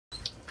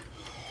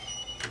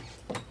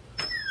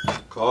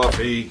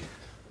Coffee.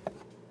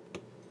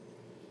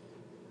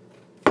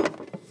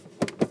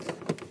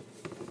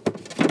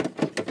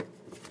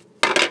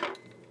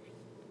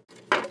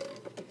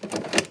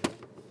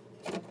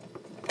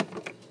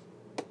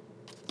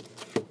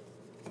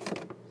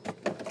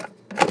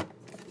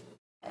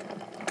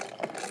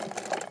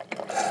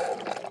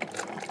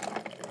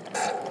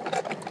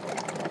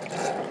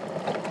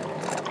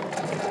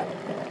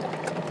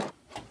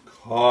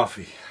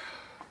 Coffee.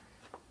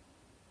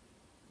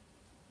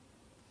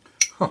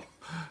 Oh,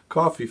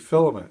 coffee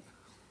filament.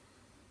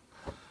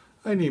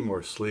 I need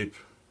more sleep.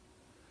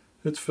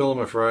 It's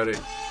Filament Friday.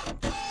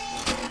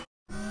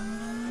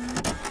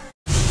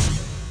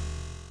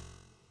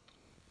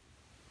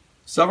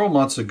 Several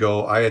months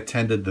ago, I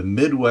attended the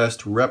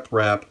Midwest Rep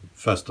Rap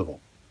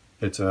Festival.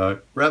 It's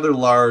a rather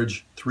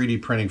large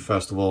 3D printing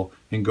festival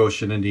in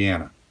Goshen,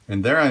 Indiana.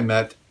 And there I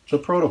met the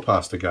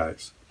Proto-Pasta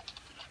guys.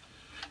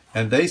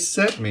 And they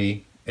sent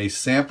me a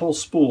sample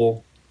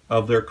spool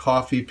of their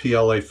coffee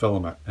PLA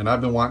filament. And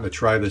I've been wanting to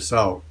try this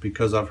out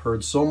because I've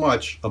heard so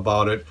much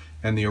about it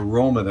and the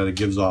aroma that it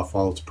gives off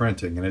while it's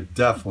printing. And it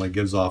definitely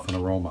gives off an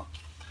aroma.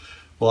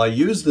 Well, I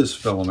use this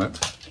filament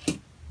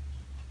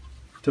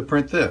to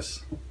print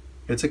this.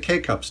 It's a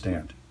KCup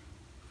stand.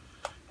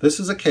 This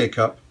is a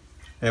KCup,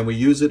 and we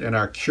use it in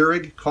our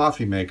Keurig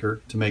coffee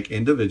maker to make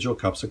individual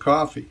cups of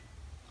coffee.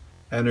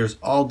 And there's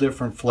all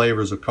different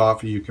flavors of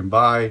coffee you can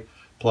buy,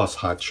 plus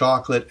hot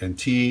chocolate and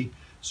tea.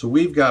 So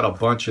we've got a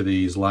bunch of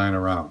these lying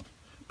around.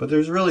 But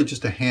there's really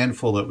just a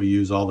handful that we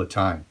use all the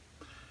time.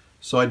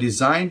 So I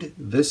designed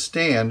this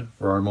stand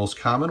for our most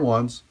common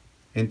ones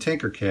in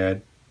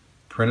Tinkercad,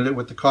 printed it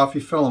with the coffee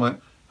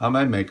filament on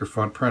my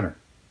MAKERFRONT printer.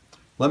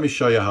 Let me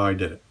show you how I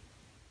did it.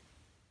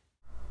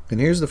 And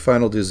here's the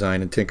final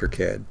design in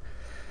Tinkercad.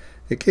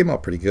 It came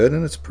out pretty good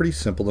and it's pretty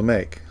simple to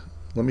make.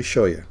 Let me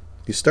show you.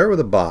 You start with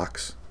a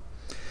box,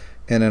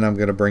 and then I'm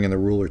going to bring in the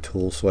ruler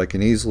tool so I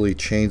can easily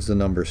change the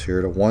numbers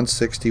here to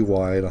 160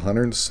 wide,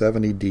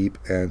 170 deep,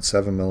 and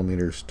 7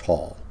 millimeters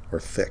tall or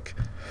thick.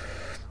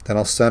 Then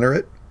I'll center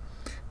it.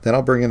 Then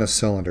I'll bring in a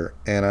cylinder,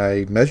 and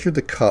I measured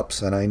the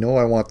cups, and I know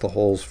I want the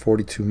holes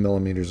 42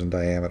 millimeters in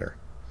diameter.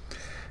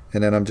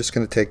 And then I'm just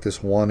going to take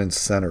this one and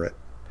center it.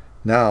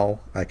 Now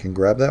I can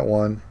grab that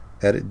one,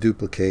 edit,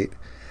 duplicate,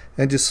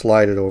 and just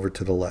slide it over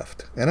to the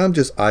left. And I'm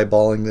just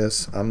eyeballing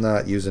this. I'm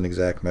not using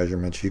exact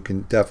measurements. You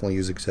can definitely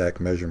use exact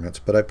measurements,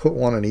 but I put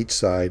one on each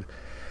side,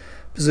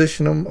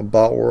 position them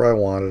about where I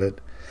wanted it,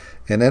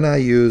 and then I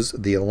use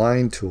the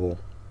align tool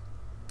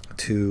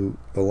to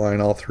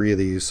align all three of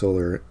these so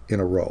they're in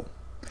a row.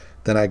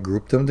 Then I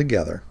grouped them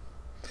together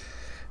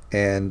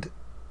and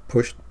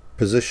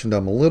positioned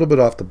them a little bit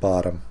off the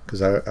bottom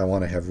because I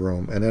want to have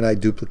room, and then I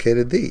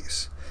duplicated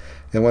these.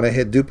 And when I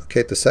hit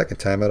duplicate the second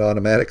time, it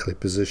automatically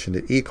positioned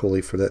it equally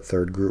for that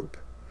third group.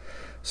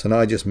 So now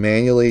I just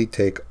manually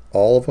take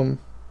all of them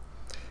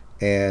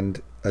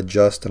and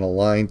adjust and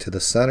align to the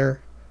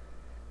center,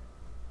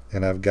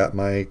 and I've got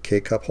my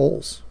K-cup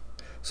holes.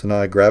 So now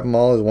I grab them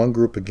all as one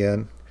group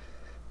again,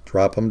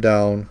 drop them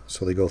down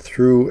so they go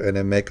through, and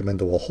then make them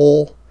into a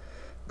hole,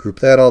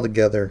 group that all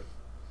together,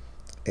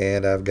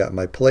 and I've got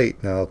my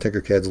plate. Now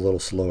Tinkercad's a little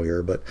slow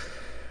here, but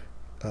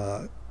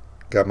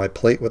got my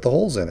plate with the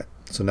holes in it.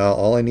 So now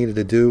all I needed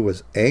to do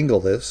was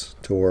angle this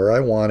to where I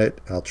want it.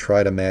 I'll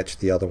try to match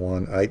the other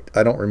one.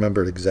 I don't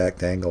remember the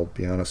exact angle,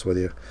 to be honest with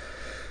you,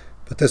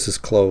 but this is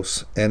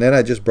close. And then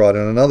I just brought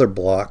in another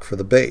block for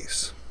the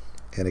base,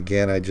 and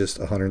again I just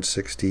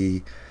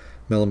 160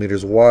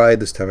 millimeters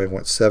wide. This time I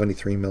went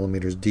 73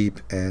 millimeters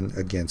deep, and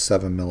again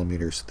 7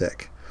 millimeters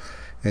thick,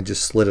 and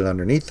just slid it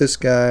underneath this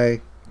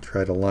guy.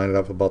 Try to line it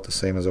up about the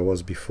same as I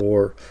was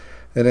before,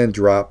 and then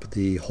drop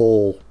the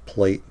whole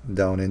plate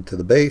down into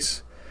the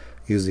base.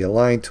 Use the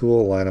align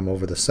tool, line them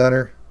over the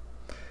center,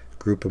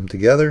 group them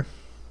together,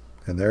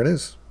 and there it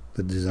is.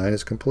 The design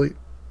is complete.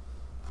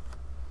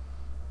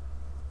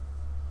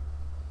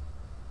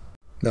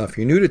 Now if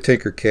you're new to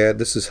Tinkercad,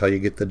 this is how you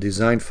get the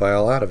design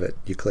file out of it.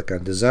 You click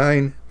on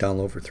design,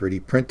 download for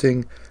 3D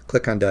printing,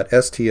 click on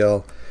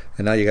 .stl,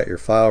 and now you got your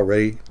file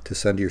ready to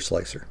send to your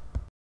slicer.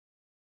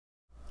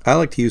 I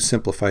like to use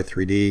Simplify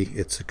 3D.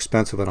 It's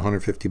expensive at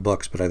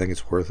 $150, but I think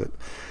it's worth it.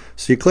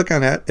 So you click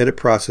on that, edit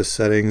process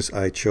settings.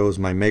 I chose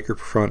my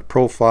MAKERFRONT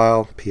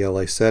profile,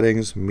 PLA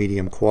settings,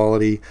 medium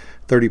quality,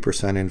 30%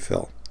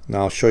 infill. Now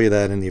I'll show you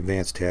that in the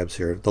advanced tabs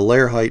here. The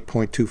layer height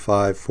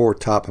 0.25 for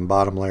top and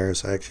bottom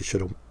layers. I actually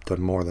should have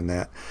done more than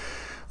that.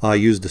 I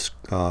used this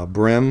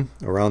brim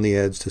around the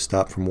edge to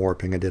stop from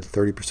warping. I did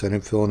 30%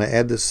 infill, and I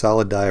add this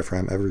solid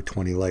diaphragm every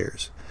 20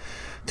 layers.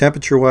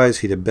 Temperature wise,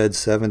 heated bed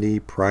 70,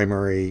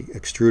 primary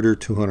extruder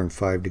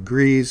 205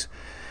 degrees,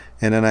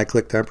 and then I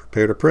clicked on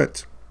prepare to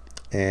print,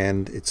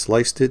 and it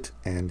sliced it,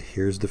 and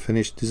here's the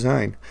finished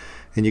design.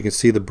 And you can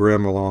see the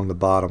brim along the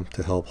bottom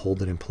to help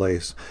hold it in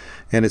place.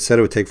 And it said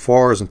it would take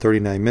 4 hours and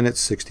 39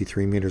 minutes,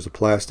 63 meters of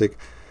plastic.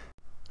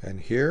 And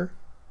here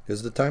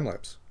is the time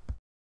lapse.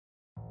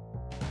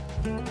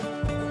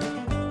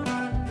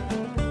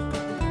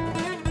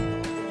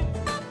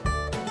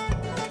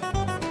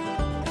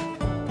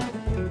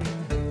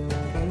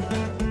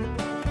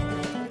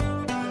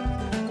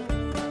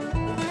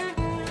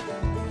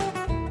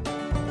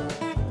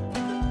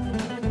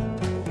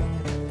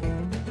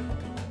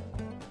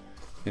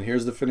 And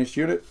here's the finished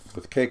unit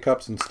with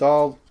K-Cups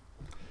installed,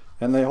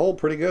 and they hold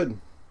pretty good.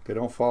 They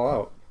don't fall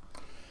out.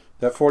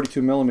 That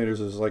 42 millimeters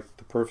is like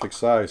the perfect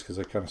size because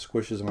it kind of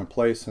squishes them in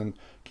place and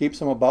keeps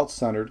them about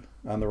centered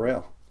on the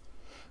rail.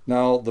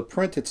 Now the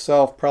print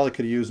itself probably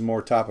could use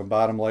more top and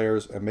bottom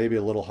layers and maybe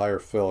a little higher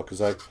fill, because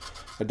I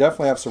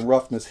definitely have some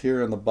roughness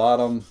here in the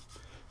bottom.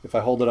 If I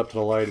hold it up to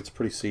the light, it's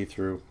pretty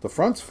see-through. The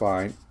front's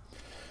fine.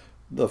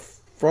 The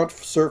front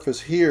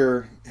surface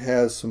here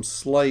has some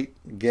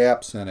slight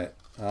gaps in it.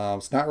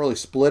 It's not really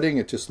splitting,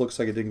 it just looks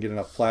like it didn't get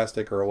enough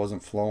plastic or it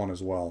wasn't flowing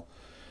as well.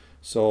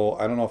 So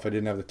I don't know if I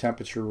didn't have the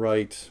temperature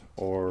right,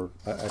 or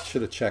I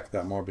should have checked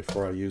that more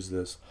before I use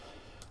this.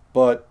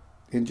 But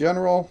in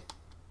general,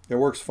 it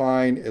works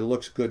fine, it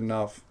looks good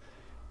enough,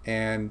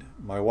 and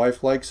my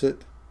wife likes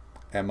it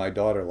and my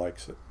daughter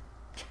likes it.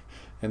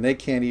 And they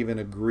can't even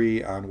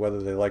agree on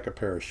whether they like a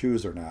pair of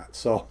shoes or not.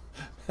 So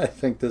I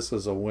think this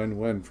is a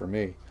win-win for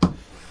me.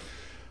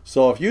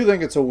 So if you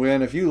think it's a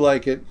win, if you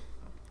like it,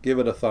 give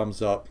it a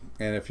thumbs up.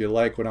 And if you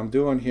like what I'm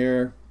doing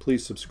here,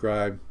 please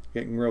subscribe.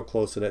 Getting real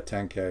close to that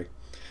 10K.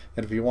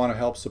 And if you want to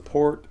help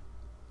support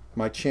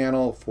my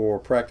channel for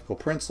practical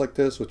prints like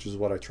this, which is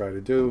what I try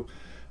to do,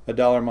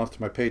 $1 a month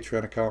to my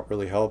Patreon account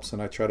really helps,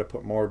 and I try to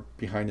put more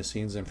behind the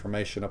scenes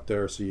information up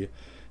there so you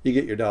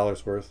get your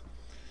dollar's worth.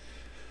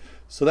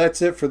 So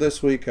that's it for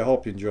this week. I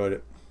hope you enjoyed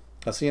it.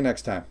 I'll see you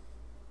next time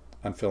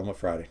on Filament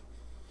Friday.